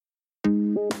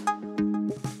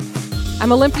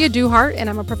I'm Olympia Duhart,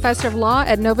 and I'm a professor of law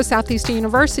at Nova Southeastern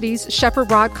University's Shepherd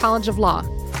Broad College of Law.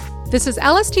 This is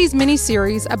LST's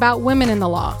mini-series about women in the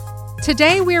law.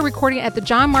 Today, we are recording at the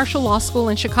John Marshall Law School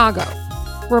in Chicago.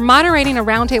 We're moderating a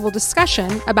roundtable discussion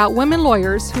about women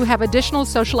lawyers who have additional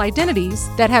social identities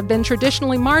that have been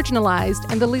traditionally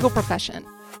marginalized in the legal profession.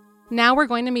 Now we're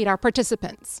going to meet our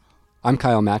participants. I'm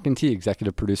Kyle McEntee,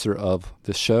 executive producer of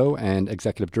the show and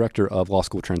executive director of Law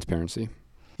School Transparency.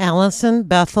 Allison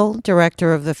Bethel,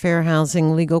 director of the Fair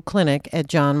Housing Legal Clinic at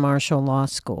John Marshall Law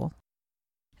School.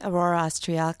 Aurora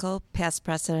Austriaco, past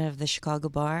president of the Chicago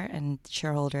Bar and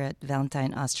shareholder at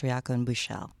Valentine Austriaco and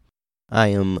Bushell. I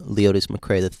am Leotis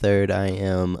McCrae III. I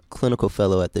am clinical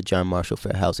fellow at the John Marshall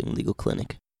Fair Housing Legal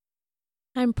Clinic.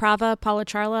 I'm Prava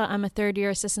Palacharla. I'm a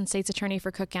third-year assistant state's attorney for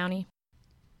Cook County.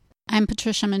 I'm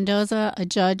Patricia Mendoza, a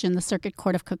judge in the Circuit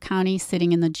Court of Cook County,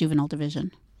 sitting in the Juvenile Division.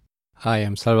 Hi,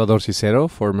 I'm Salvador Cicero,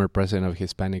 former president of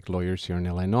Hispanic Lawyers here in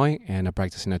Illinois and a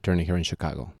practicing attorney here in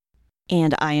Chicago.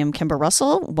 And I am Kimber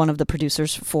Russell, one of the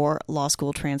producers for Law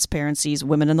School Transparency's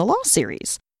Women in the Law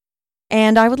series.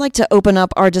 And I would like to open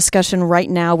up our discussion right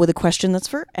now with a question that's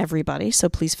for everybody, so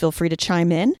please feel free to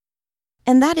chime in.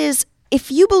 And that is, if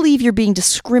you believe you're being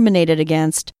discriminated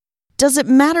against, does it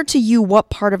matter to you what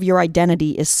part of your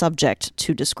identity is subject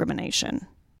to discrimination?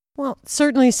 Well,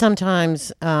 certainly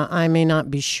sometimes I may not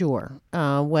be sure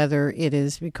whether it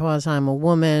is because I'm a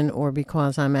woman or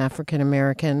because I'm African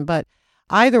American, but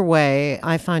either way,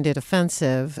 I find it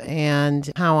offensive,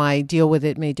 and how I deal with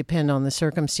it may depend on the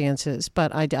circumstances.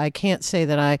 But I can't say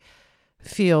that I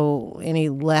feel any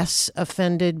less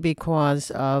offended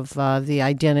because of the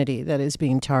identity that is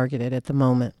being targeted at the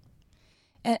moment.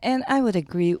 And I would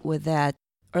agree with that.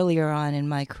 Earlier on in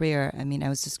my career, I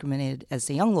was discriminated as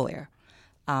a young lawyer,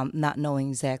 not knowing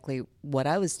exactly what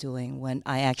I was doing when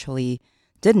I actually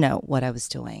did know what I was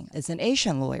doing as an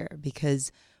Asian lawyer,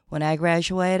 because when I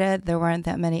graduated, there weren't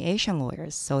that many Asian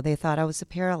lawyers, so they thought I was a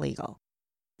paralegal.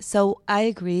 So I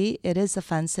agree, it is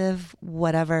offensive,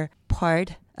 whatever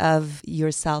part of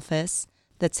yourself is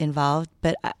that's involved,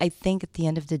 but I think at the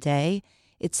end of the day,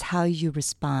 it's how you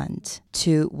respond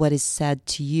to what is said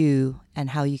to you and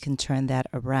how you can turn that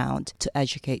around to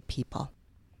educate people.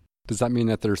 Does that mean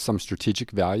that there's some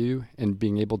strategic value in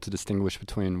being able to distinguish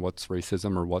between what's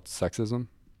racism or what's sexism?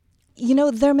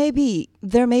 There may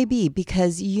be,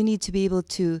 because you need to be able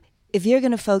to, if you're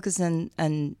going to focus on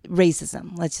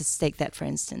racism, let's just take that for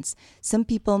instance, some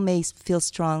people may feel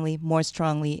more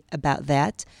strongly about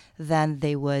that than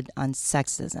they would on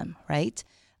sexism, right?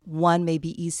 One may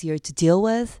be easier to deal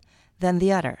with than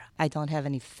the other. I don't have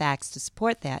any facts to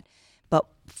support that. But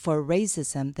for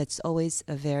racism, that's always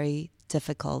a very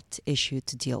difficult issue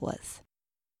to deal with.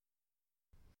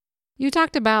 You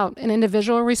talked about an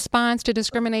individual response to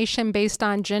discrimination based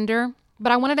on gender,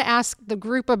 but I wanted to ask the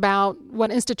group about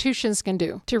what institutions can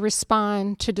do to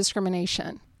respond to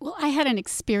discrimination. Well, I had an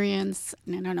experience,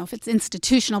 and I don't know if it's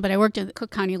institutional, but I worked at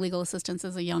Cook County Legal Assistance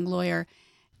as a young lawyer,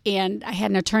 and I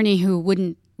had an attorney who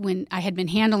wouldn't, when I had been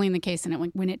handling the case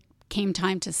and when it came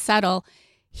time to settle,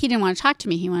 he didn't want to talk to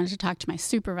me. He wanted to talk to my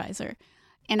supervisor.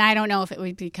 And I don't know if it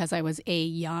was because I was A,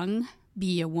 young,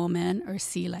 B, a woman, or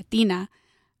C, Latina.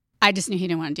 I just knew he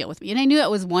didn't want to deal with me. And I knew it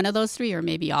was one of those three or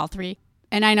maybe all three.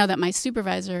 And I know that my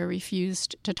supervisor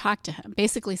refused to talk to him,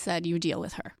 basically said, you deal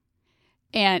with her.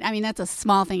 And that's a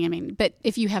small thing. But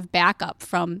if you have backup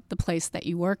from the place that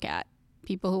you work at,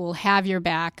 people who will have your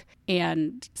back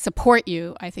and support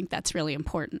you, I think that's really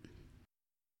important.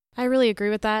 I really agree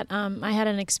with that. I had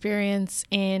an experience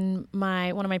in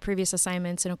one of my previous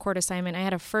assignments, in a court assignment. I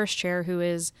had a first chair who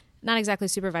is not exactly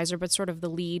supervisor, but sort of the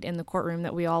lead in the courtroom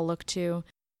that we all look to.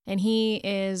 And he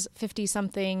is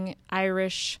 50-something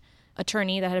Irish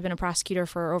attorney that had been a prosecutor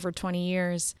for over 20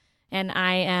 years. And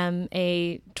I am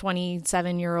a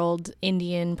 27-year-old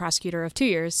Indian prosecutor of 2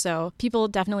 years. So people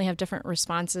definitely have different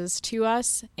responses to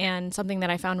us. And something that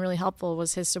I found really helpful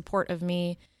was his support of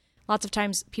me. Lots of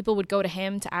times people would go to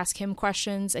him to ask him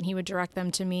questions, and he would direct them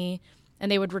to me.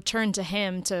 And they would return to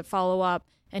him to follow up,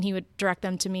 and he would direct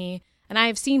them to me. And I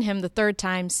have seen him the third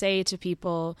time say to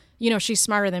people, she's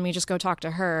smarter than me, just go talk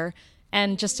to her.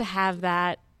 And just to have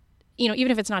that,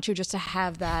 even if it's not true, just to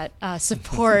have that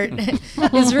support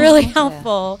is really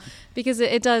helpful, because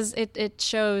it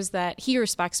shows that he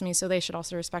respects me, so they should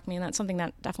also respect me. And that's something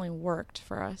that definitely worked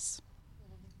for us.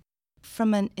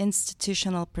 From an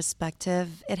institutional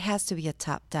perspective, it has to be a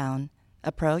top-down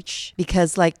approach,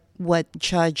 because like what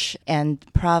Judge and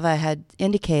Prava had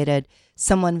indicated,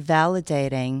 someone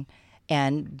validating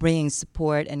and bringing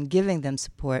support and giving them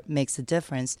support makes a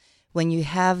difference. When you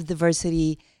have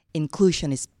diversity,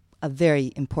 inclusion is a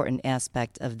very important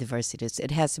aspect of diversity.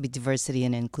 It has to be diversity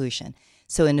and inclusion.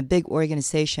 So in a big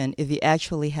organization, if you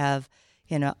actually have,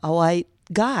 a white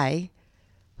guy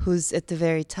who's at the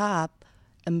very top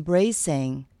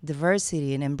embracing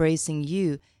diversity and embracing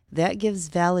you, that gives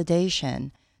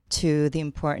validation to the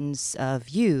importance of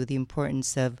you, the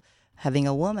importance of having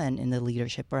a woman in the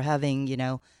leadership, or having,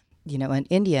 an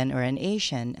Indian or an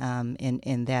Asian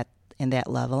in that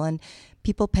level. And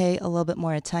people pay a little bit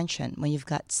more attention when you've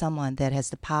got someone that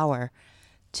has the power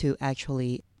to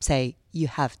actually say, you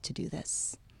have to do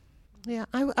this. Yeah,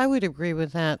 I would agree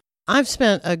with that. I've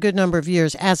spent a good number of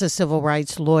years as a civil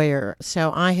rights lawyer,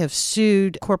 so I have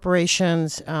sued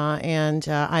corporations and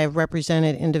I have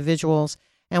represented individuals.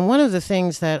 And one of the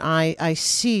things that I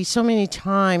see so many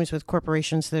times with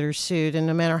corporations that are sued, and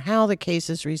no matter how the case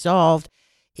is resolved,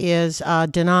 is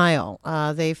denial.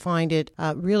 They find it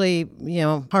really,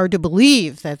 hard to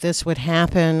believe that this would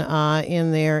happen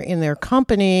in their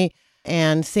company,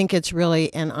 and think it's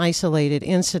really an isolated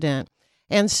incident.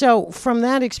 And so from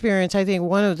that experience, I think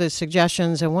one of the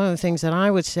suggestions and one of the things that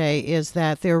I would say is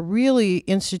that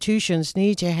institutions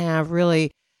need to have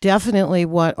really definitely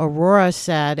what Aurora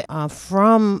said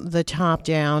from the top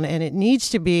down, and it needs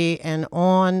to be an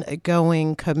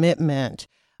ongoing commitment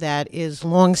that is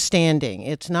longstanding.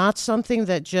 It's not something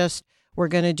that just we're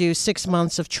going to do 6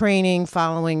 months of training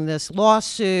following this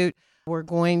lawsuit. We're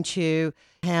going to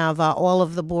have all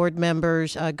of the board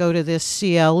members go to this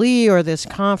CLE or this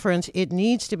conference. It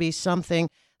needs to be something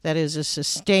that is a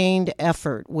sustained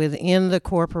effort within the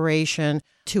corporation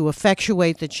to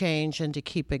effectuate the change and to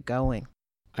keep it going.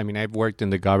 I mean, I've worked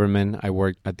in the government, I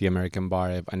worked at the American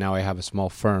Bar, and now I have a small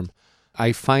firm.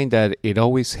 I find that it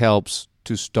always helps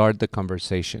to start the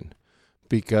conversation,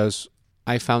 because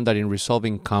I found that in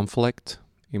resolving conflict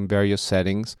in various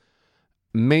settings,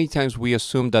 many times we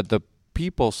assume that the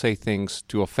people say things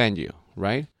to offend you,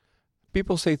 right?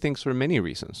 People say things for many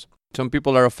reasons. Some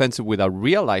people are offensive without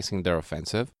realizing they're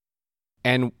offensive.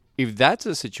 And if that's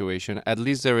the situation, at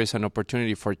least there is an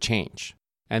opportunity for change.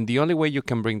 And the only way you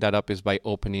can bring that up is by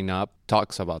opening up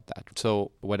talks about that.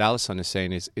 So what Allison is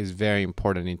saying is very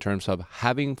important in terms of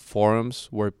having forums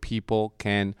where people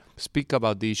can speak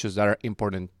about the issues that are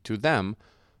important to them,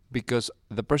 because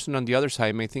the person on the other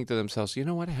side may think to themselves, you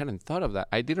know what, I hadn't thought of that.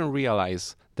 I didn't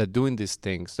realize that doing these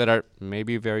things that are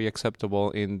maybe very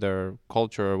acceptable in their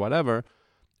culture or whatever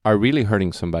are really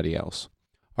hurting somebody else,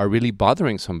 are really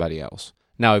bothering somebody else.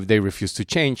 Now, if they refuse to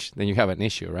change, then you have an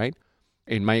issue, right?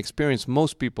 In my experience,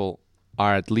 most people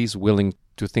are at least willing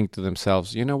to think to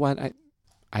themselves, you know what,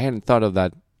 I hadn't thought of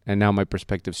that, and now my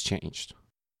perspective's changed.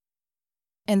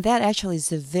 And that actually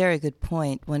is a very good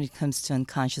point when it comes to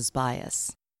unconscious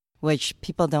bias, which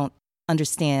people don't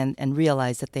understand and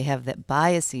realize that they have that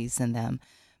biases in them.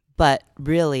 But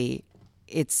really,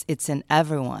 it's in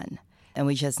everyone. And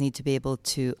we just need to be able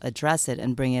to address it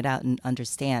and bring it out and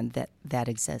understand that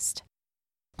exists.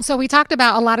 So we talked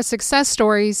about a lot of success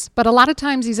stories, but a lot of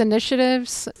times these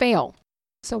initiatives fail.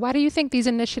 So why do you think these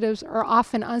initiatives are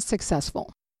often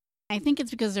unsuccessful? I think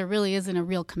it's because there really isn't a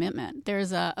real commitment.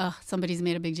 There's somebody's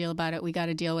made a big deal about it. We got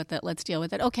to deal with it. Let's deal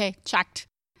with it. Okay, checked.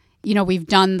 We've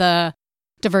done the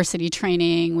diversity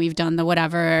training. We've done the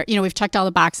whatever. We've checked all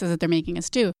the boxes that they're making us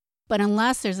do. But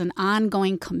unless there's an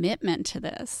ongoing commitment to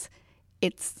this,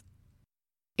 it's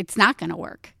not going to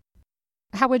work.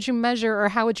 How would you measure or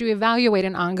how would you evaluate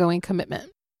an ongoing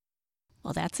commitment?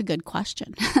 Well, that's a good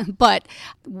question. But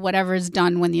whatever is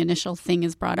done when the initial thing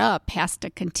is brought up has to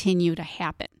continue to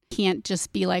happen. Can't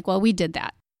just be like, well, we did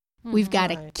that. We've got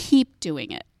to keep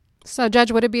doing it. So,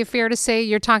 Judge, would it be fair to say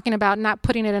you're talking about not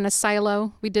putting it in a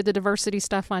silo? We did the diversity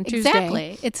stuff on Tuesday.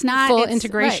 Exactly. It's not full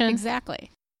integration. Right,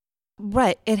 exactly.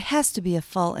 Right. It has to be a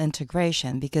full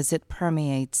integration because it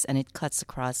permeates and it cuts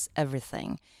across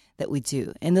everything that we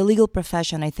do. In the legal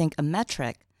profession, I think a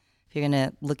metric, if you're going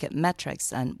to look at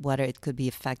metrics on whether it could be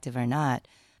effective or not,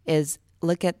 is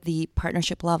look at the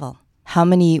partnership level. How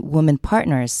many women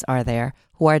partners are there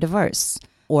who are diverse?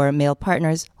 Or male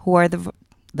partners who are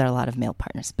there are a lot of male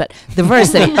partners, but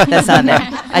diversity, that's on there.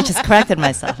 I just corrected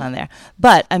myself on there.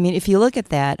 But, if you look at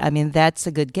that, that's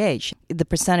a good gauge. The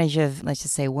percentage of, let's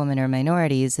just say, women or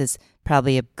minorities is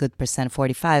probably a good percent,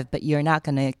 45, but you're not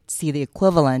going to see the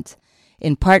equivalent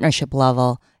in partnership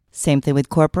level. Same thing with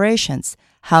corporations.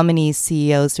 How many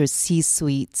CEOs or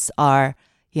C-suites are,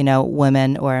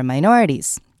 women or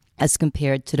minorities as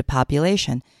compared to the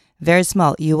population? Very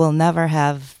small. You will never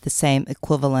have the same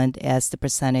equivalent as the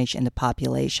percentage in the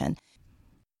population.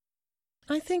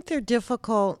 I think they're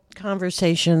difficult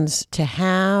conversations to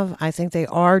have. I think they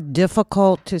are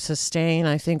difficult to sustain.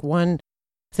 I think one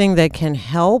thing that can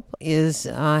help is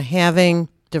having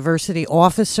diversity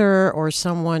officer or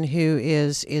someone who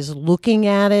is looking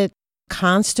at it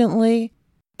constantly.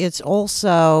 It's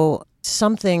also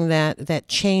something that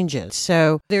changes.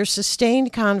 So there's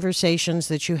sustained conversations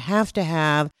that you have to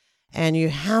have, and you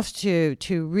have to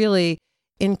really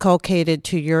inculcate it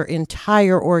to your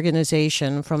entire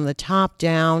organization from the top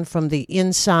down, from the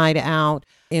inside out,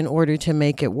 in order to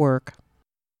make it work.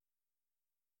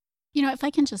 You know, if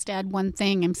I can just add one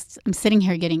thing, I'm sitting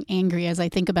here getting angry as I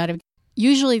think about it.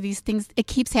 Usually these things, it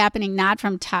keeps happening not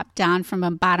from top down, from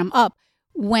a bottom up.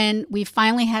 When we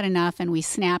finally had enough and we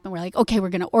snap and we're like, okay, we're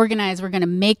going to organize, we're going to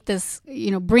make this,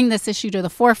 bring this issue to the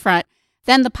forefront,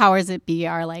 then the powers that be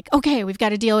are like, okay, we've got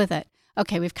to deal with it.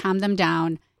 Okay, we've calmed them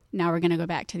down. Now we're going to go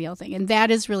back to the old thing. And that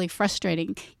is really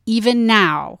frustrating. Even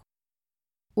now,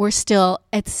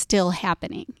 it's still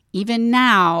happening. Even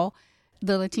now,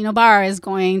 the Latino bar is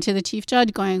going to the chief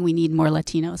judge going, we need more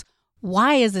Latinos.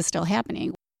 Why is this still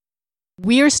happening?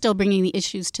 We're still bringing the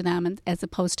issues to them as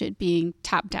opposed to it being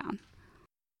top down.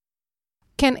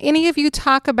 Can any of you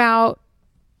talk about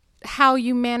how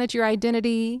you manage your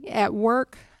identity at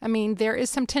work? I mean, there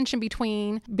is some tension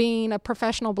between being a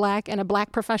professional Black and a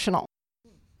Black professional,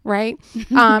 right?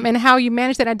 And how you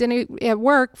manage that identity at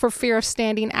work for fear of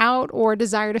standing out or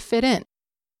desire to fit in.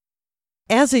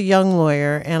 As a young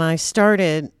lawyer, and I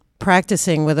started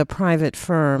practicing with a private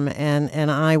firm,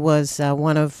 and I was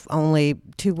one of only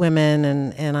 2 women,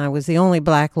 and I was the only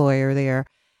Black lawyer there.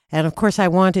 And of course, I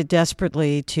wanted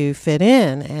desperately to fit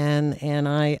in, and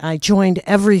I joined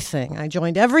everything. I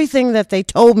joined everything that they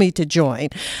told me to join.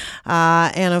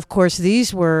 And of course,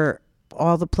 these were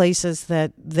all the places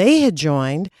that they had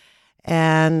joined.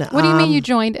 And what do you mean you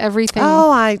joined everything?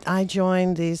 Oh, I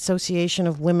joined the Association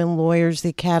of Women Lawyers, the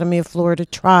Academy of Florida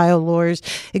Trial Lawyers,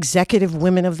 Executive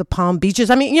Women of the Palm Beaches.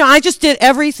 I mean, I just did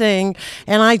everything,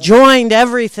 and I joined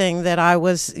everything that I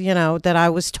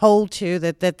was told to,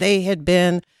 that they had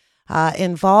been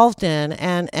involved in.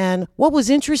 And what was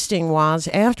interesting was,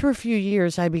 after a few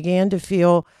years, I began to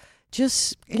feel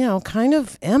just, kind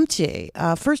of empty.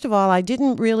 First of all, I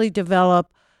didn't really develop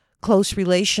close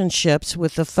relationships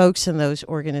with the folks in those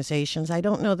organizations. I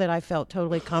don't know that I felt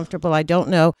totally comfortable. I don't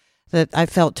know that I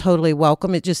felt totally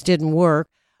welcome. It just didn't work.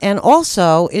 And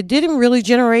also, it didn't really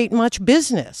generate much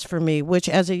business for me, which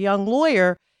as a young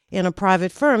lawyer in a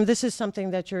private firm, this is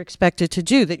something that you're expected to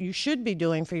do, that you should be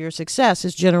doing for your success,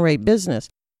 is generate business.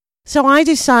 So I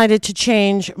decided to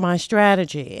change my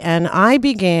strategy, and I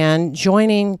began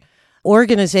joining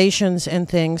organizations and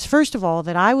things, first of all,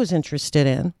 that I was interested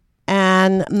in,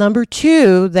 and number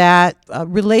 2, that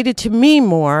related to me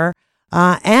more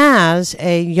as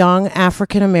a young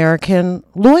African-American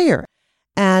lawyer.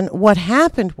 And what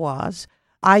happened was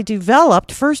I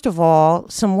developed, first of all,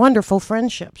 some wonderful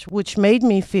friendships, which made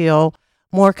me feel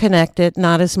more connected,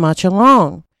 not as much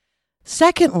alone.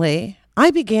 Secondly, I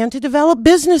began to develop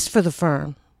business for the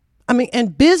firm.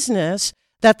 And business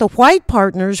that the white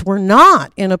partners were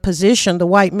not in a position, the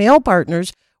white male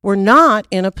partners were not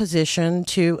in a position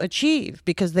to achieve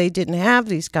because they didn't have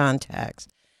these contacts.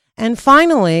 And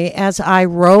finally, as I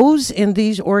rose in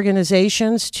these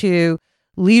organizations to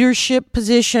leadership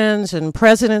positions and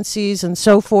presidencies and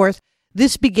so forth,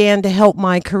 this began to help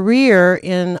my career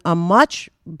in a much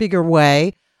bigger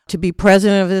way. To be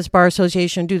president of this bar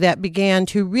association, began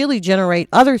to really generate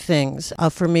other things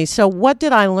for me. So what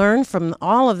did I learn from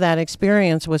all of that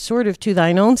experience was sort of to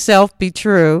thine own self be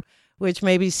true, which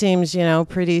maybe seems,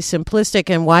 pretty simplistic.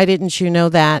 And why didn't you know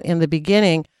that in the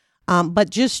beginning? But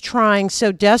just trying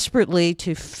so desperately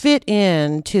to fit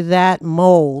in to that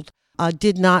mold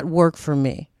did not work for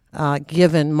me,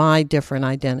 given my different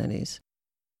identities.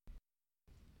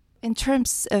 In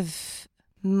terms of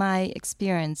my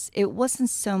experience, it wasn't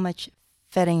so much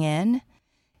fitting in.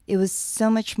 It was so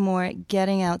much more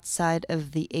getting outside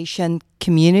of the Asian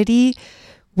community,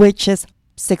 which is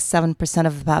 6-7%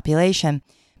 of the population.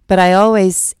 But I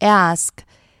always ask,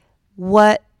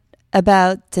 what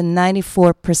about the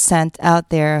 94%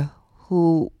 out there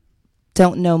who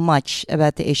don't know much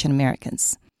about the Asian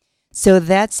Americans? So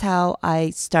that's how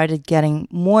I started getting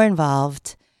more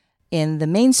involved in the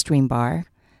mainstream bar,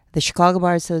 the Chicago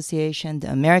Bar Association,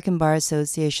 the American Bar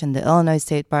Association, the Illinois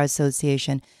State Bar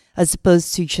Association, as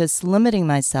opposed to just limiting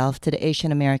myself to the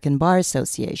Asian American Bar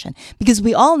Association, because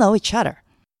we all know each other.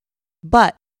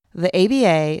 But the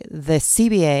ABA, the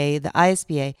CBA, the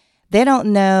ISBA, they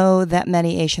don't know that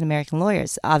many Asian American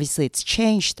lawyers. Obviously, it's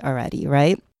changed already,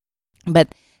 right?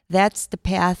 But that's the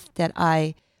path that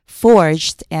I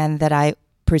forged and that I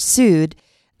pursued,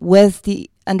 with the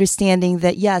understanding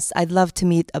that, yes, I'd love to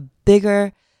meet a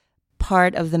bigger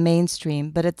part of the mainstream,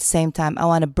 but at the same time, I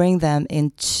want to bring them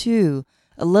into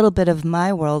a little bit of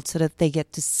my world so that they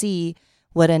get to see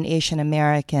what an Asian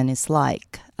American is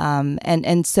like.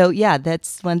 And so, yeah,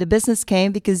 that's when the business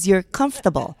came, because you're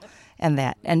comfortable in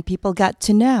that, and people got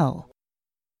to know.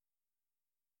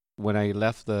 When I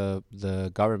left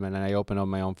the government and I opened up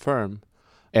my own firm,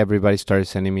 everybody started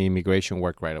sending me immigration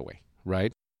work right away,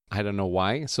 right? I don't know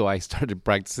why. So I started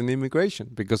practicing immigration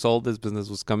because all this business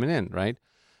was coming in, right?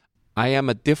 I am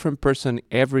a different person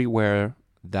everywhere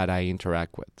that I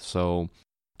interact with. So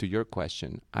to your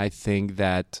question, I think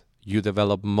that you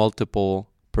develop multiple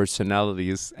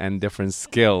personalities and different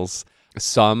skills.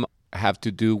 Some have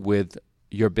to do with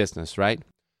your business, right?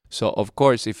 So, of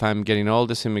course, if I'm getting all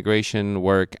this immigration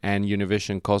work and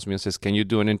Univision calls me and says, can you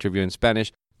do an interview in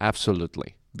Spanish?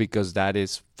 Absolutely, because that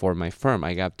is for my firm.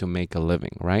 I have to make a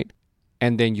living, right?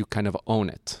 And then you kind of own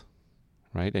it,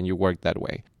 right? And you work that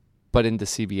way. But in the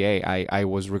CBA, I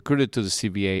was recruited to the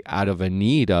CBA out of a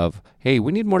need of, hey,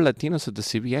 we need more Latinos at the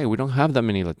CBA. We don't have that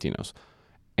many Latinos.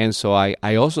 And so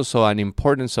I also saw an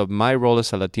importance of my role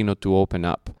as a Latino to open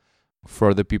up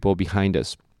for the people behind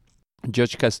us.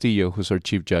 Judge Castillo, who's our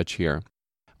chief judge here,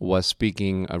 was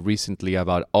speaking recently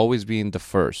about always being the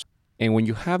first. And when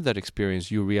you have that experience,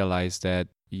 you realize that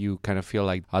you kind of feel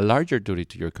like a larger duty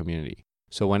to your community.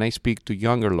 So when I speak to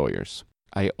younger lawyers,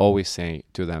 I always say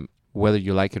to them, whether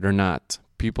you like it or not,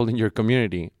 people in your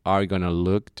community are going to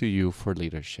look to you for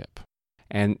leadership.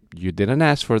 And you didn't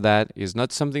ask for that. It's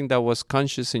not something that was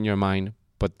conscious in your mind,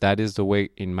 but that is the way,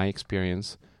 in my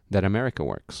experience, that America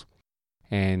works.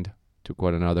 And to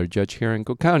quote another judge here in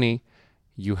Cook County,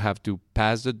 you have to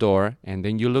pass the door, and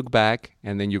then you look back,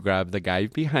 and then you grab the guy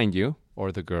behind you,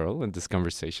 or the girl in this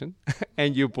conversation,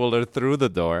 and you pull her through the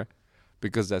door,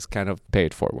 because that's kind of pay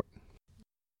it forward.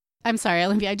 I'm sorry,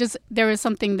 Olympia. There was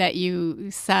something that you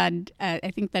said,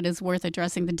 I think that is worth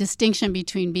addressing, the distinction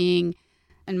between being,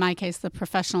 in my case, the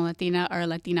professional Latina or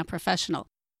Latina professional.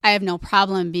 I have no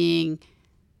problem being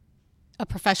a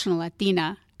professional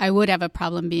Latina. I would have a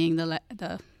problem being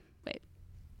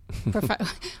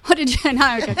what did you,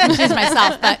 now I confused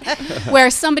myself, but where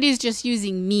somebody's just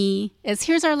using me as,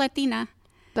 here's our Latina.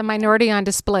 The minority on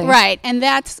display. Right. And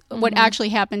that's what actually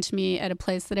happened to me at a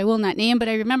place that I will not name, but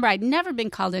I remember I'd never been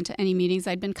called into any meetings.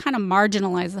 I'd been kind of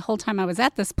marginalized the whole time I was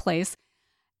at this place.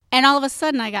 And all of a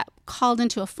sudden I got called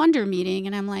into a funder meeting,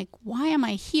 and I'm like, why am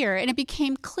I here? And it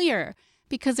became clear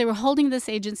because they were holding this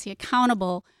agency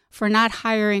accountable for not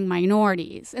hiring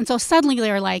minorities. And so suddenly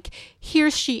they were like, here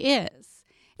she is.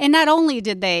 And not only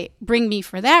did they bring me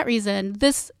for that reason,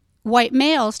 this white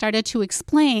male started to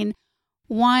explain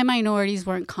why minorities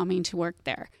weren't coming to work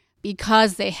there,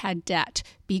 because they had debt,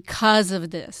 because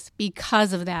of this,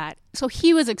 because of that. So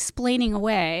he was explaining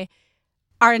away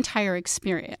our entire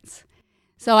experience.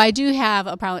 So I do have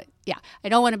a problem. Yeah, I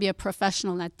don't want to be a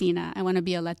professional Latina. I want to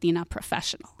be a Latina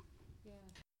professional.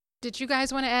 Did you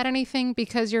guys want to add anything,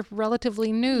 because you're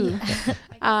relatively new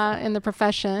in the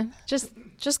profession?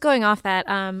 Just going off that,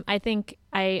 I think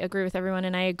I agree with everyone,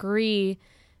 and I agree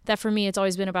that for me it's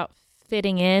always been about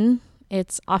fitting in.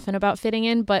 It's often about fitting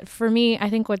in, but for me, I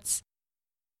think what's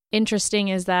interesting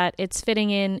is that it's fitting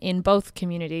in both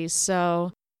communities.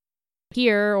 So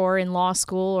here or in law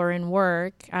school or in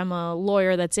work, I'm a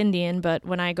lawyer that's Indian, but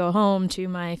when I go home to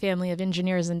my family of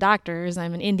engineers and doctors,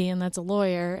 I'm an Indian that's a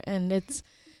lawyer, and it's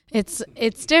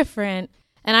different.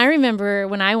 And I remember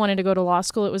when I wanted to go to law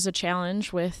school, it was a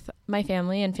challenge with my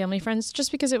family and family friends, just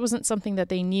because it wasn't something that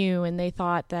they knew, and they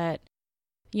thought that,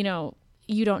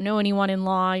 you don't know anyone in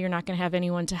law, you're not going to have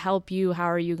anyone to help you, how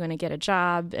are you going to get a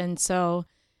job? And so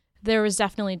there was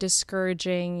definitely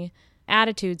discouraging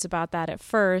attitudes about that at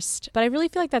first, but I really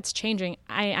feel like that's changing.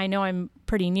 I know I'm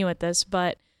pretty new at this,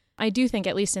 but I do think,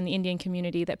 at least in the Indian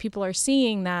community, that people are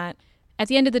seeing that at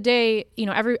the end of the day,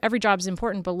 every job is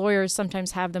important, but lawyers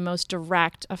sometimes have the most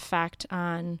direct effect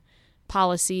on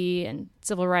policy and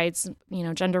civil rights,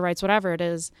 gender rights, whatever it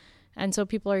is. And so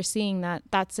people are seeing that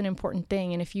that's an important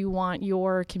thing. And if you want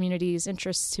your community's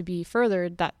interests to be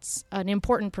furthered, that's an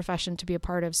important profession to be a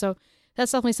part of. So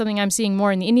that's definitely something I'm seeing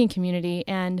more in the Indian community.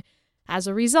 And as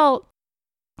a result,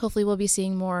 hopefully we'll be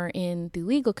seeing more in the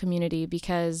legal community,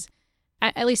 because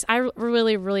at least I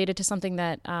really related to something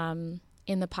that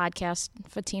in the podcast,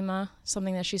 Fatima,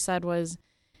 something that she said was,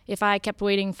 if I kept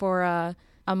waiting for a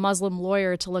Muslim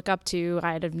lawyer to look up to,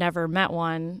 I'd have never met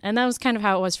one. And that was kind of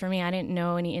how it was for me. I didn't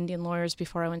know any Indian lawyers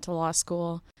before I went to law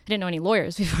school. I didn't know any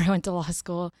lawyers before I went to law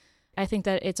school. I think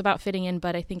that it's about fitting in,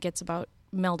 but I think it's about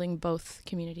melding both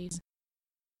communities.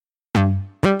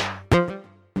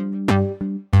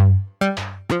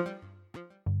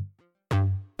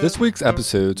 This week's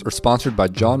episodes are sponsored by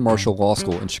John Marshall Law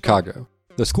School in Chicago,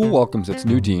 The school welcomes its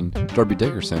new dean, Darby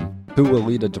Dickerson, who will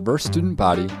lead a diverse student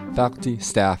body, faculty,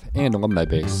 staff, and alumni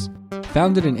base.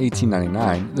 Founded in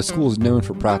 1899, the school is known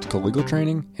for practical legal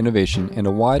training, innovation, and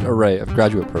a wide array of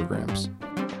graduate programs.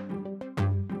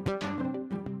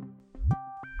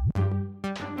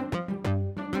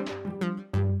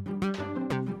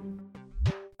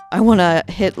 I want to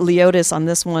hit Leotis on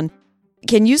this one.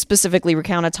 Can you specifically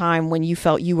recount a time when you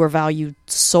felt you were valued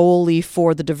solely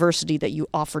for the diversity that you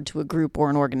offered to a group or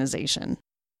an organization?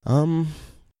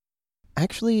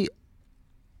 Actually,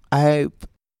 I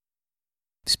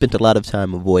spent a lot of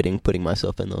time avoiding putting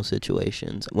myself in those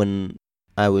situations. When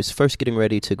I was first getting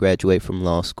ready to graduate from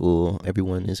law school,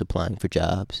 everyone is applying for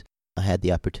jobs. I had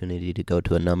the opportunity to go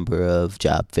to a number of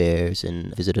job fairs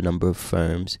and visit a number of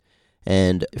firms.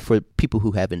 And for people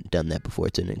who haven't done that before,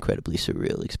 it's an incredibly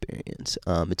surreal experience.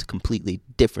 It's a completely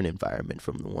different environment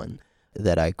from the one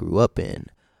that I grew up in.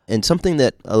 And something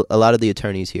that a lot of the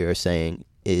attorneys here are saying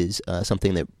is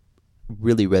something that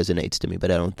really resonates to me,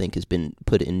 but I don't think has been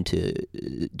put into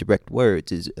direct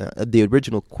words, is the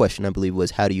original question, I believe, was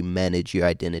how do you manage your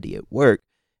identity at work?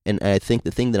 And I think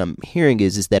the thing that I'm hearing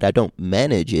is that I don't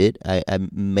manage it. I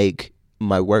make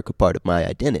my work a part of my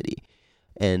identity.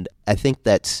 And I think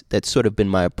that's sort of been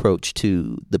my approach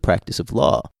to the practice of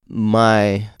law.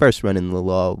 My first run in the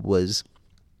law was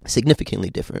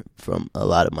significantly different from a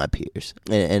lot of my peers.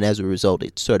 And as a result,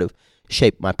 it sort of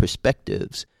shaped my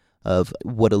perspectives of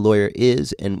what a lawyer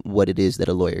is and what it is that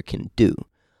a lawyer can do.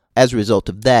 As a result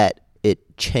of that,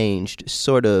 it changed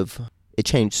sort of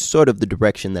the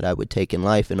direction that I would take in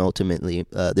life, and ultimately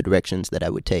the directions that I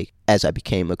would take as I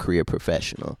became a career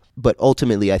professional. But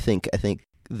ultimately, I think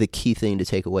the key thing to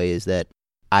take away is that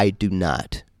I do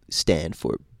not stand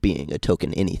for being a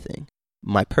token anything.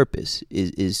 My purpose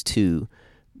is to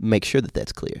make sure that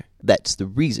that's clear. That's the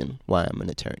reason why I'm an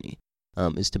attorney,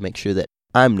 is to make sure that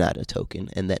I'm not a token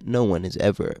and that no one is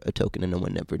ever a token and no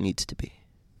one ever needs to be.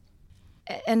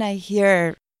 And I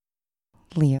hear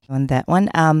Leo on that one.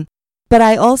 But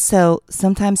I also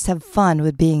sometimes have fun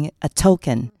with being a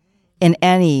token in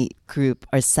any group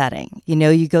or setting. You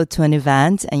know, you go to an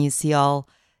event and you see all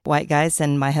white guys,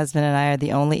 and my husband and I are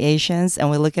the only Asians,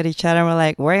 and we look at each other and we're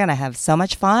like, we're going to have so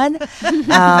much fun.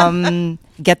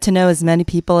 Get to know as many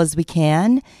people as we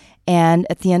can. And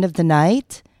at the end of the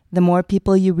night, the more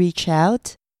people you reach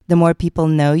out, the more people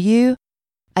know you.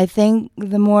 I think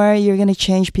the more you're going to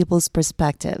change people's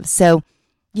perspective. So,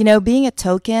 you know, being a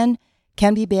token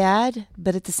can be bad,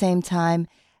 but at the same time,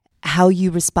 how you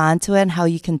respond to it and how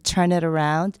you can turn it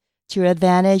around to your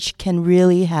advantage can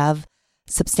really have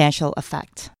substantial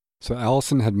effect. So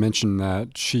Allison had mentioned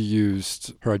that she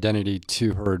used her identity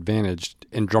to her advantage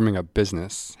in drumming up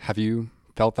business. Have you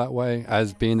felt that way,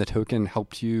 as being the token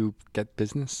helped you get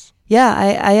business? Yeah,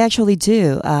 I actually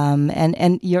do.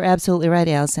 And you're absolutely right,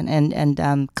 Allison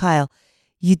and Kyle.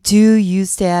 You do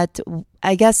use that.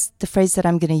 I guess the phrase that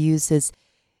I'm going to use is,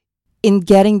 in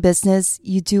getting business,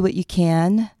 you do what you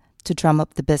can to drum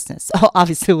up the business.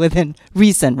 Obviously within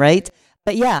reason, right?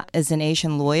 But yeah, as an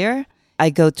Asian lawyer, I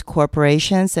go to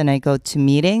corporations and I go to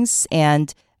meetings,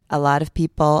 and a lot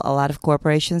of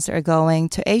corporations are going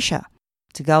to Asia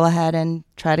to go ahead and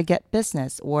try to get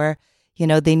business, or, you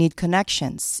know, they need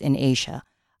connections in Asia.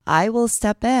 I will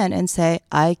step in and say,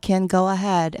 I can go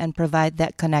ahead and provide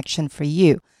that connection for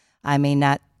you. I may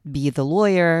not be the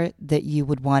lawyer that you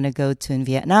would want to go to in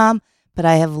Vietnam, but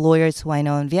I have lawyers who I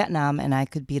know in Vietnam, and I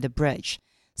could be the bridge.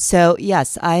 So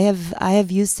yes, I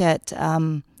have used it.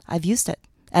 I've used it,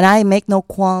 and I make no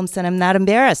qualms, and I'm not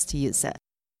embarrassed to use it.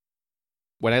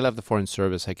 When I left the Foreign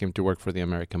Service, I came to work for the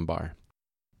American Bar.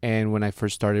 And when I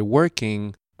first started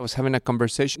working, I was having a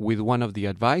conversation with one of the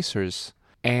advisors.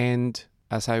 And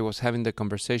as I was having the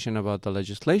conversation about the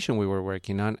legislation we were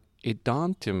working on, it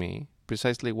dawned to me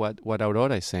precisely what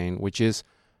Aurora is saying, which is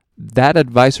that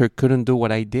advisor couldn't do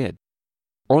what I did.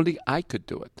 Only I could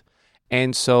do it.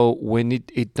 And so when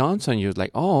it dawns on you, it's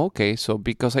like, oh, okay, so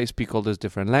because I speak all these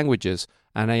different languages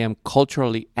and I am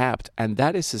culturally apt, and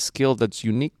that is a skill that's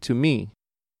unique to me,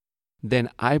 then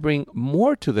I bring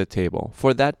more to the table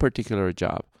for that particular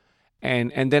job.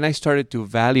 And then I started to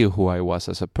value who I was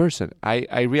as a person.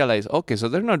 I realized, okay, so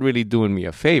they're not really doing me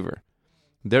a favor.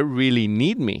 They really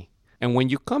need me. And when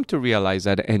you come to realize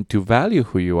that and to value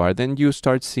who you are, then you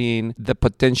start seeing the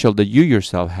potential that you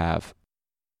yourself have.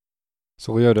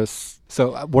 So Leotis,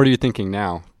 what are you thinking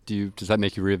now? Does that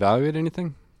make you reevaluate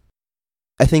anything?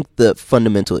 I think the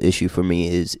fundamental issue for me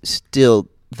is still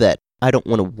that I don't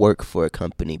want to work for a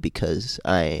company because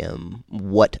I am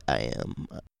what I am.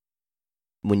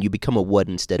 When you become a what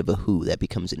instead of a who, that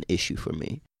becomes an issue for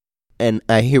me. And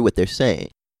I hear what they're saying.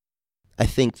 I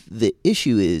think the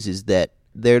issue is that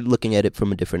they're looking at it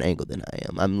from a different angle than I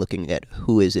am. I'm looking at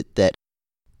who is it that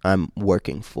I'm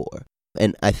working for.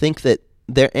 And I think that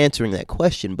they're answering that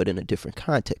question, but in a different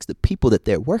context. The people that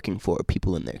they're working for are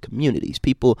people in their communities,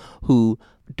 people who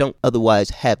don't otherwise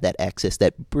have that access,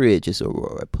 that bridge, as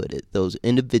Aurora put it, those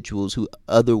individuals who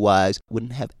otherwise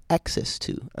wouldn't have access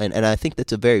to. And I think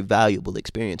that's a very valuable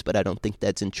experience, but I don't think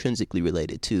that's intrinsically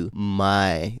related to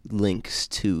my links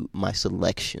to my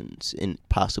selections in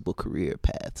possible career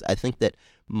paths. I think that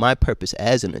my purpose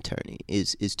as an attorney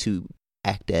is to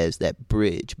act as that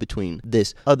bridge between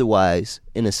this otherwise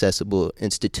inaccessible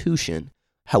institution.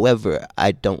 However,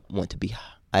 I don't want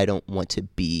to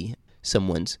be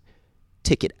someone's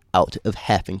ticket out of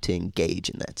having to engage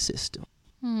in that system.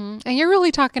 And you're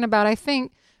really talking about, I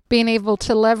think, being able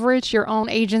to leverage your own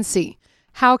agency.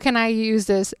 How can I use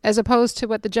this, as opposed to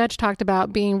what the judge talked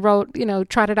about, being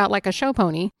trotted out like a show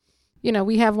pony.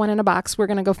 We have one in a box. We're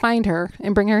going to go find her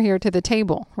and bring her here to the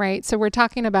table, right? So we're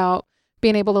talking about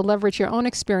being able to leverage your own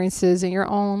experiences and your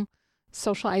own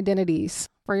social identities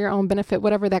for your own benefit,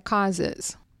 whatever that cause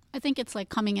is. I think it's like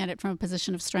coming at it from a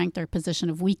position of strength or a position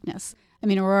of weakness. I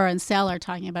mean, Aurora and Sal are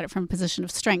talking about it from a position of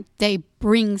strength. They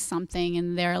bring something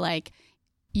and they're like,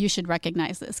 you should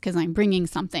recognize this because I'm bringing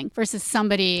something, versus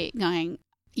somebody going,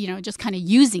 just kind of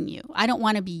using you. I don't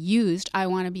want to be used. I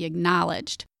want to be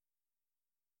acknowledged.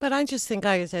 But I just think,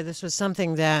 like I said, this was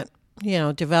something that,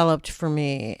 developed for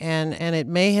me. And it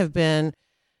may have been,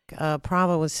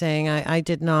 Prava was saying, I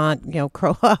did not,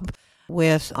 grow up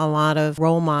with a lot of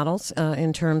role models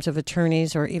in terms of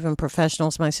attorneys or even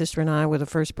professionals. My sister and I were the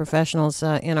first professionals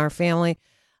in our family,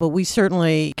 but we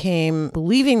certainly came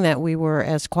believing that we were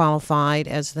as qualified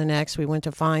as the next. We went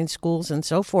to fine schools and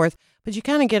so forth, but you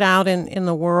kind of get out in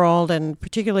the world, and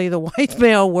particularly the white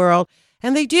male world,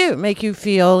 and they do make you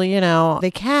feel,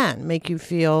 they can make you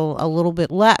feel a little bit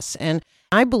less. And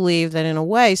I believe that in a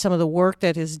way, some of the work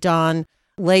that is done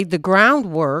laid the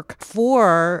groundwork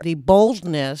for the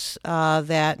boldness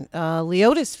that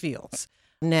Leotis feels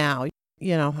now. I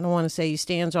don't want to say he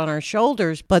stands on our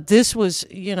shoulders, but this was,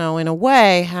 in a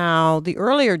way, how the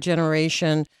earlier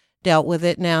generation dealt with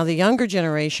it. Now the younger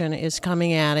generation is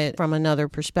coming at it from another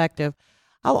perspective.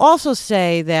 I'll also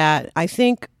say that I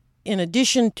think in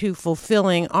addition to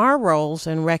fulfilling our roles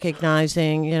and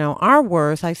recognizing, our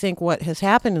worth, I think what has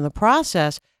happened in the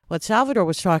process, what Salvador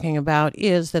was talking about,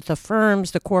 is that the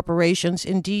firms, the corporations,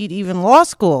 indeed even law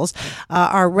schools,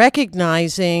 are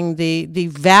recognizing the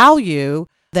value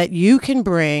that you can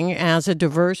bring as a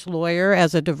diverse lawyer,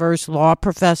 as a diverse law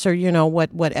professor,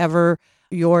 whatever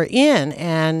you're in.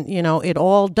 And, it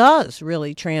all does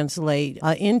really translate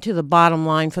into the bottom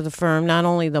line for the firm, not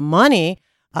only the money,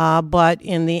 but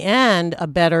in the end, a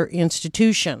better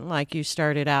institution, like you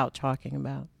started out talking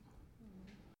about.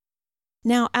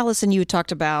 Now, Allison, you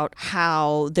talked about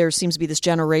how there seems to be this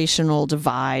generational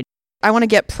divide. I want to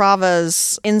get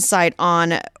Prava's insight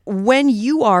on when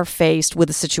you are faced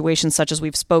with a situation such as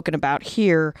we've spoken about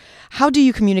here, how do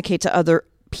you communicate to other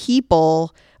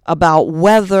people about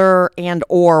whether and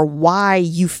or why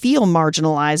you feel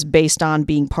marginalized based on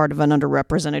being part of an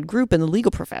underrepresented group in the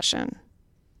legal profession?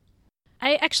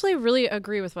 I actually really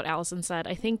agree with what Allison said.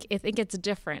 I think it's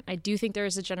different. I do think there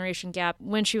is a generation gap.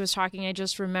 When she was talking, I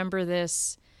just remember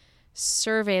this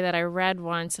survey that I read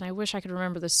once, and I wish I could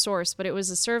remember the source, but it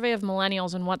was a survey of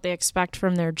millennials and what they expect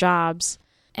from their jobs.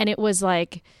 And it was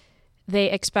like they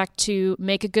expect to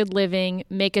make a good living,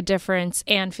 make a difference,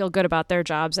 and feel good about their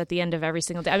jobs at the end of every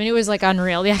single day. I mean, it was like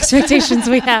unreal, the expectations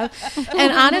we have.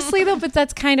 And honestly, though, but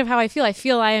that's kind of how I feel. I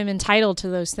feel I am entitled to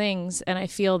those things, and I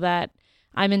feel that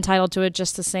I'm entitled to it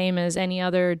just the same as any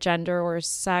other gender or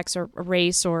sex or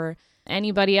race or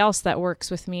anybody else that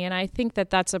works with me. And I think that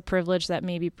that's a privilege that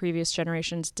maybe previous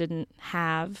generations didn't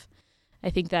have.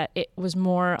 I think that it was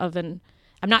more of I'm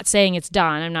not saying it's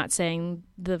done. I'm not saying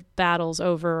the battle's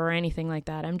over or anything like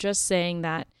that. I'm just saying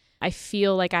that I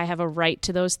feel like I have a right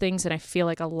to those things, and I feel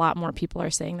like a lot more people are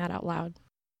saying that out loud.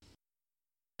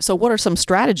 So what are some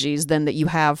strategies then that you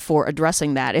have for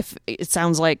addressing that? If it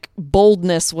sounds like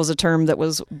boldness was a term that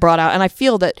was brought out, and I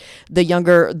feel that the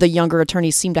younger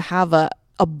attorneys seem to have a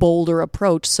bolder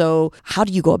approach. So how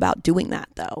do you go about doing that,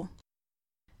 though?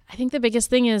 I think the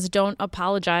biggest thing is don't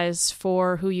apologize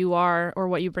for who you are or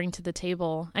what you bring to the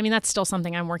table. I mean, that's still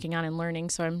something I'm working on and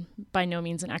learning, so I'm by no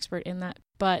means an expert in that.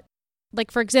 But like,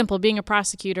 for example, being a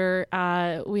prosecutor,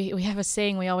 we have a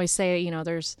saying we always say,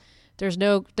 there's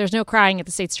no crying at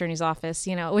the state's attorney's office,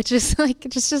 which is like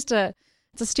it's a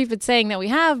stupid saying that we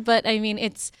have, but I mean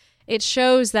it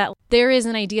shows that there is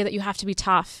an idea that you have to be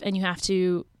tough and you have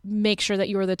to make sure that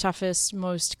you are the toughest,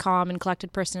 most calm and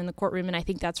collected person in the courtroom, and I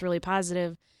think that's really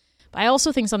positive. But I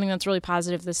also think something that's really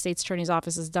positive the state's attorney's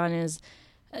office has done is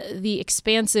the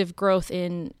expansive growth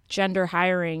in gender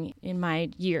hiring in my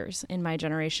years, in my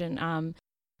generation.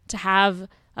 To have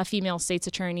a female state's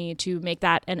attorney, to make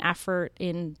that an effort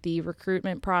in the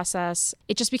recruitment process,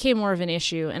 it just became more of an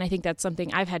issue. And I think that's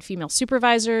something I've had female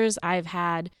supervisors. I've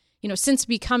had, since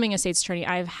becoming a state's attorney,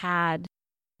 I've had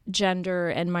gender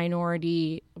and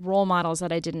minority role models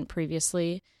that I didn't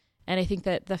previously. And I think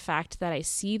that the fact that I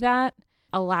see that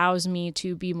allows me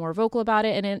to be more vocal about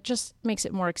it, and it just makes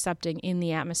it more accepting in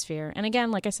the atmosphere. And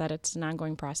again, like I said, it's an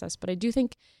ongoing process, but I do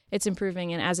think it's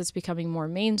improving. And as it's becoming more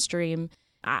mainstream,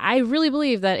 I really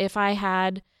believe that if I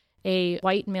had a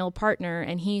white male partner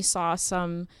and he saw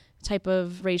some type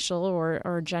of racial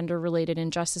or gender-related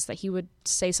injustice, that he would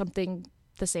say something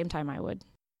the same time I would.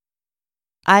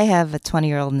 I have a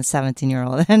 20-year-old and a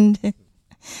 17-year-old, and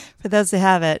for those who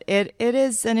have it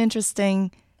is an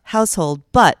interesting household.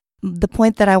 But the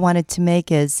point that I wanted to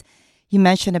make is, you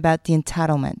mentioned about the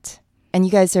entitlement, and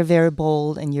you guys are very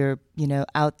bold and you're,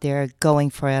 out there going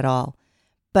for it all.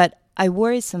 But I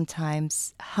worry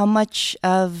sometimes how much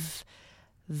of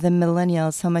the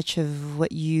millennials, how much of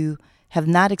what you have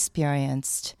not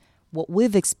experienced, what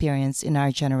we've experienced in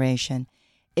our generation,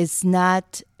 is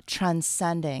not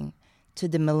transcending to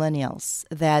the millennials,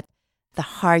 that the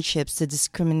hardships, the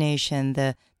discrimination,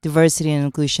 the diversity and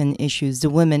inclusion issues, the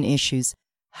women issues,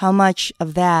 how much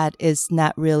of that is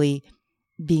not really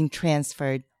being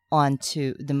transferred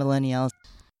onto the millennials.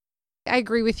 I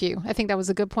agree with you. I think that was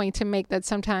a good point to make, that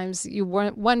sometimes you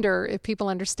wonder if people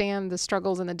understand the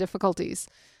struggles and the difficulties.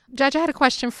 Judge, I had a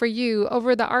question for you.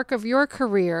 Over the arc of your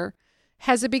career,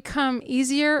 has it become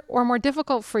easier or more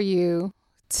difficult for you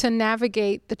to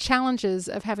navigate the challenges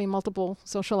of having multiple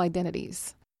social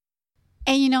identities?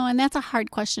 And that's a hard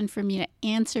question for me to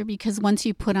answer, because once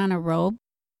you put on a robe,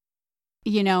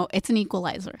 it's an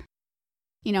equalizer.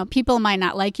 People might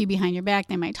not like you behind your back.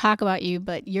 They might talk about you,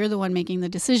 but you're the one making the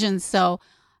decisions. So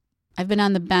I've been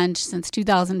on the bench since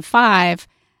 2005,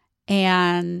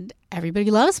 and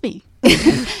everybody loves me.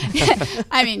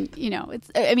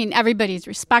 Everybody's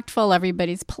respectful.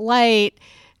 Everybody's polite.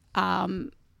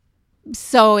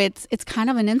 So it's kind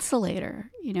of an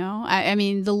insulator,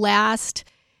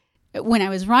 when I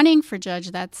was running for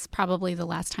judge, that's probably the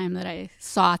last time that I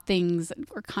saw things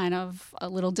that were kind of a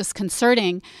little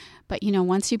disconcerting. But,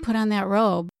 once you put on that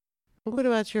robe. What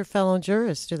about your fellow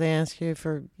jurists? Do they ask you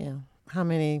for, how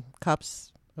many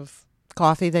cups of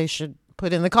coffee they should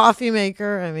put in the coffee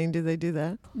maker? Do they do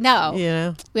that?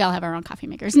 No. We all have our own coffee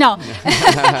makers. No.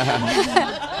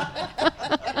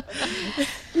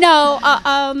 No.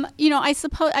 I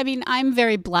suppose, I'm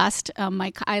very blessed.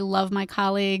 I love my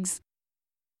colleagues.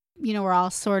 We're all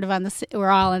sort of we're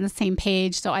all on the same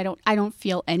page, so I don't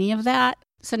feel any of that.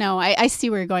 So no, I see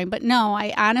where you're going, but no,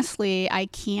 I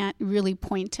can't really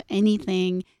point to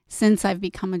anything since I've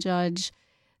become a judge.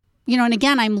 And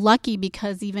again, I'm lucky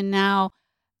because even now,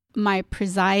 my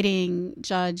presiding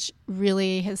judge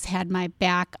really has had my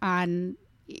back on,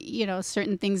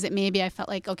 certain things that maybe I felt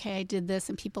like, okay, I did this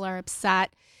and people are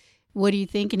upset. What do you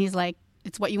think? And he's like,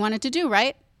 it's what you wanted to do,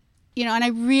 right? And I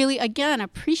really, again,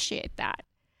 appreciate that.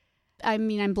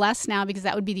 I'm blessed now because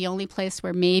that would be the only place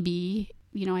where maybe,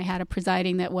 I had a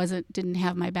presiding that didn't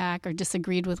have my back or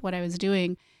disagreed with what I was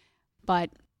doing. But,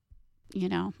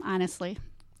 honestly,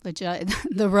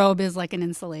 the robe is like an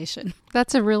insulation.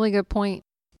 That's a really good point.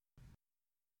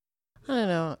 I don't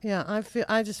know. Yeah,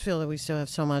 I just feel that we still have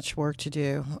so much work to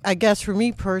do. I guess for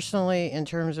me personally, in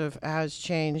terms of how it's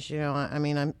changed,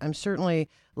 I'm certainly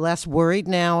less worried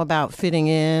now about fitting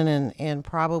in and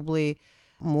probably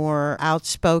more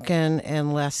outspoken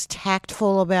and less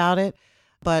tactful about it.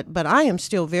 But I am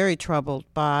still very troubled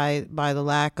by the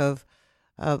lack of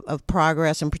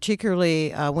progress, and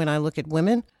particularly when I look at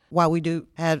women. While we do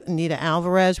have Anita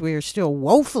Alvarez, we are still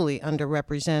woefully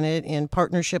underrepresented in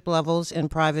partnership levels in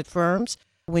private firms.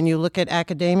 When you look at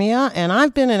academia, and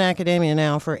I've been in academia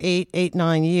now for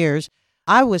 9 years,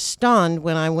 I was stunned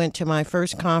when I went to my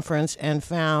first conference and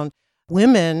found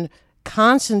women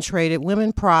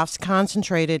profs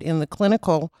concentrated in the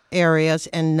clinical areas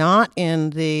and not in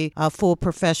the full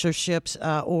professorships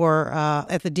or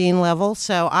at the dean level.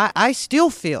 So I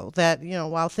still feel that,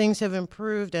 while things have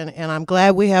improved and I'm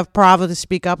glad we have Prava to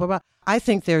speak up about, I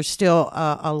think there's still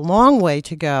a long way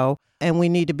to go, and we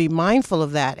need to be mindful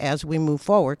of that as we move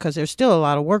forward because there's still a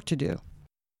lot of work to do.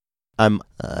 I'm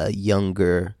a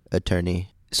younger attorney,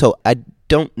 so I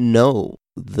don't know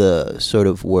the sort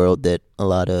of world that a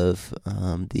lot of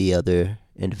the other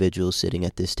individuals sitting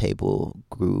at this table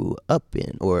grew up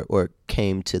in or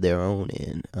came to their own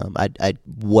in. I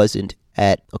wasn't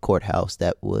at a courthouse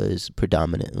that was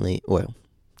predominantly, well,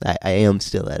 I am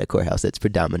still at a courthouse that's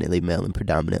predominantly male and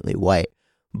predominantly white,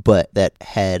 but that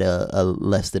had a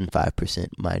less than 5%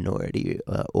 minority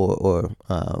or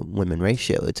women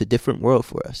ratio. It's a different world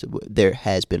for us. There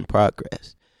has been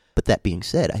progress. But that being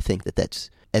said, I think that's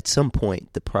at some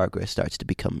point the progress starts to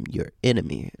become your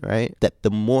enemy, right? That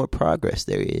the more progress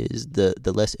there is,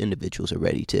 the less individuals are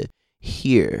ready to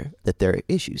hear that there are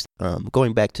issues.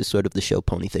 Going back to sort of the show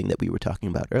pony thing that we were talking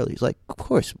about earlier, it's like, of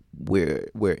course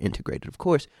we're integrated. Of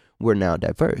course we're now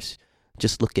diverse.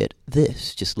 Just look at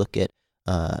this. Just look at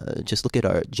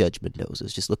our Judge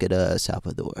Mendozas. Just look at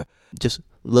Salvador. Just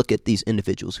look at these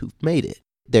individuals who've made it.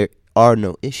 There are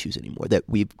no issues anymore. That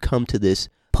we've come to this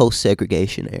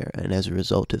post-segregation era, and as a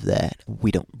result of that,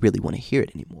 we don't really want to hear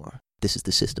it anymore. This is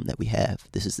the system that we have.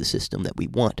 This is the system that we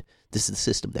want. This is the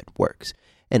system that works.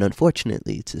 And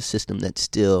unfortunately, it's a system that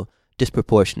still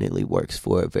disproportionately works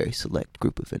for a very select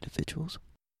group of individuals.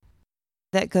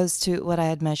 That goes to what I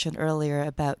had mentioned earlier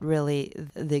about really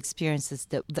the experiences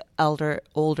that the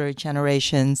older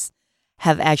generations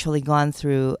have actually gone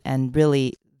through, and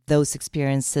really those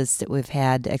experiences that we've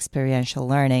had, experiential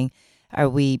learning, are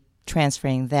we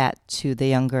transferring that to the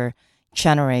younger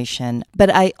generation? But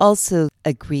I also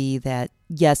agree that,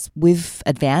 yes, we've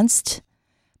advanced,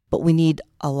 but we need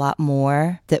a lot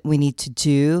more that we need to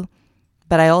do.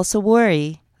 But I also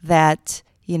worry that,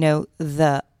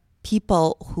 the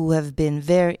people who have been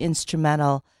very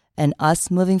instrumental in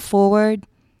us moving forward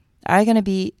are going to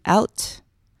be out.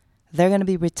 They're going to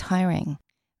be retiring.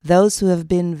 Those who have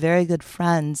been very good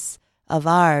friends of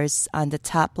ours on the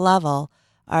top level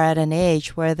are at an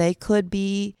age where they could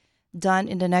be done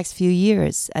in the next few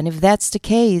years. And if that's the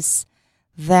case,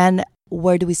 then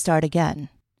where do we start again?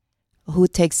 Who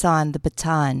takes on the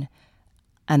baton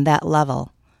on that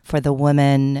level for the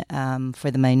women,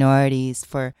 for the minorities,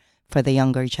 for the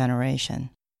younger generation?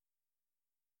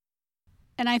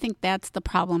 And I think that's the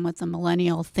problem with the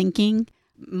millennial thinking.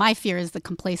 My fear is the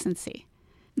complacency.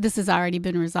 This has already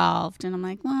been resolved. And I'm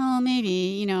like, well,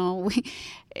 maybe,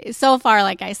 so far,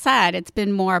 like I said, it's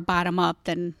been more bottom up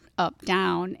than up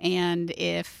down. And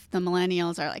if the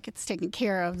millennials are like, it's taken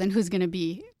care of, then who's going to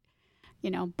be,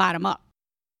 bottom up?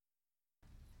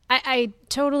 I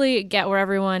totally get where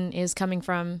everyone is coming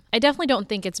from. I definitely don't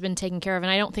think it's been taken care of. And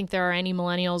I don't think there are any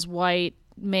millennials, white,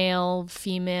 male,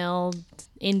 female,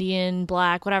 Indian,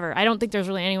 black, whatever. I don't think there's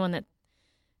really anyone that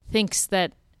thinks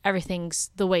that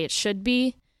everything's the way it should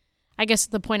be. I guess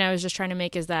the point I was just trying to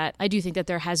make is that I do think that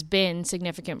there has been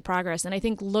significant progress. And I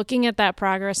think looking at that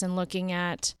progress and looking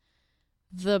at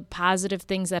the positive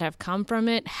things that have come from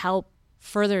it help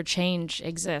further change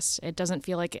exist. It doesn't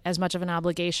feel like as much of an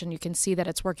obligation. You can see that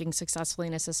it's working successfully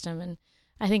in a system. And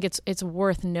I think it's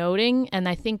worth noting. And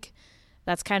I think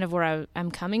that's kind of where I'm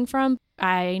coming from.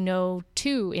 I know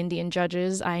 2 Indian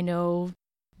judges. I know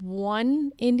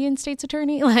 1 Indian state's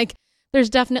attorney. There's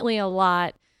definitely a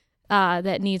lot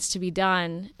that needs to be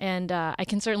done. And I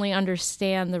can certainly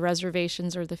understand the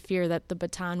reservations or the fear that the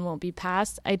baton won't be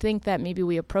passed. I think that maybe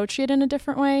we approach it in a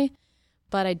different way,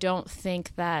 but I don't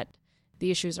think that the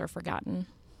issues are forgotten.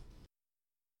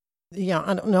 Yeah,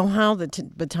 I don't know how the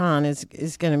baton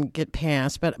is going to get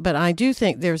passed, but I do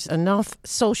think there's enough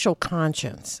social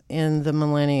conscience in the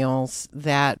millennials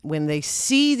that when they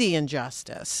see the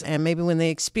injustice and maybe when they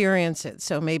experience it,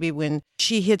 so maybe when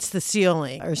she hits the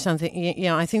ceiling or something,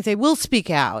 I think they will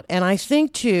speak out. And I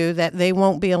think, too, that they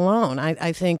won't be alone.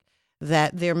 I think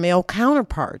that their male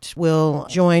counterparts will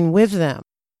join with them.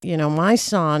 My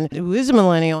son, who is a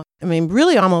millennial,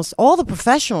 really almost all the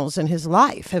professionals in his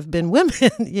life have been women,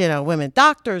 women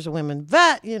doctors, women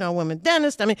vet, women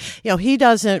dentists. He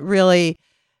doesn't really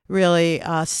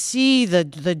see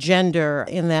the gender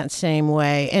in that same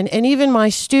way. And even my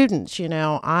students,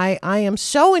 I am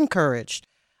so encouraged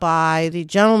by the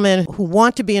gentlemen who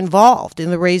want to be involved in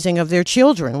the raising of their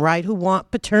children, right? Who want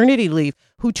paternity leave,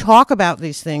 who talk about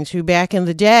these things, who back in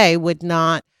the day would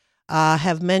not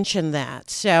have mentioned that.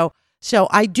 So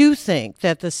I do think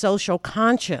that the social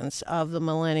conscience of the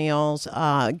millennials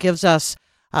gives us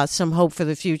some hope for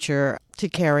the future to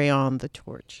carry on the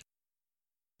torch.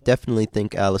 Definitely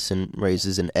think Allison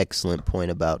raises an excellent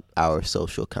point about our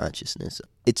social consciousness.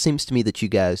 It seems to me that you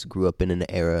guys grew up in an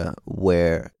era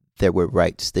where there were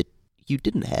rights that you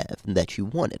didn't have and that you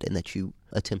wanted and that you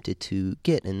attempted to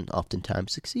get and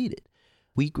oftentimes succeeded.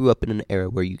 We grew up in an era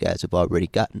where you guys have already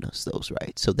gotten us those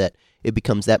rights, so that it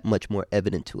becomes that much more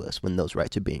evident to us when those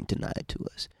rights are being denied to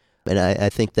us. And I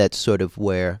think that's sort of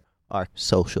where our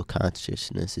social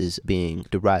consciousness is being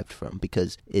derived from,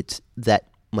 because it's that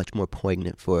much more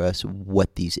poignant for us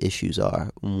what these issues are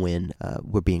when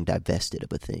we're being divested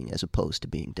of a thing as opposed to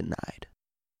being denied.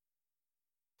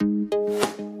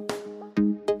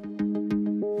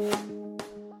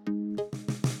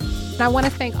 I want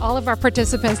to thank all of our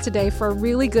participants today for a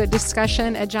really good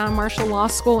discussion at John Marshall Law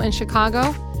School in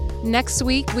Chicago. Next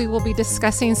week, we will be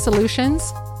discussing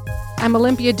solutions. I'm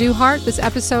Olympia Duhart. This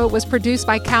episode was produced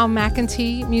by Cal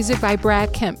McEntee, music by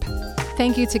Brad Kemp.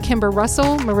 Thank you to Kimber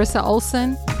Russell, Marissa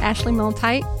Olson, Ashley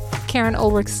Milne-Tite, Karen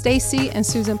Ulrich Stacy, and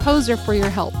Susan Poser for your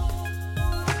help.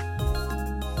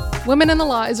 Women in the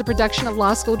Law is a production of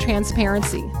Law School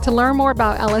Transparency. To learn more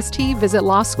about LST, visit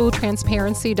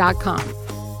lawschooltransparency.com.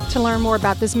 To learn more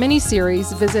about this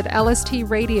mini-series, visit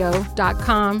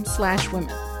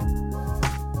lstradio.com/women.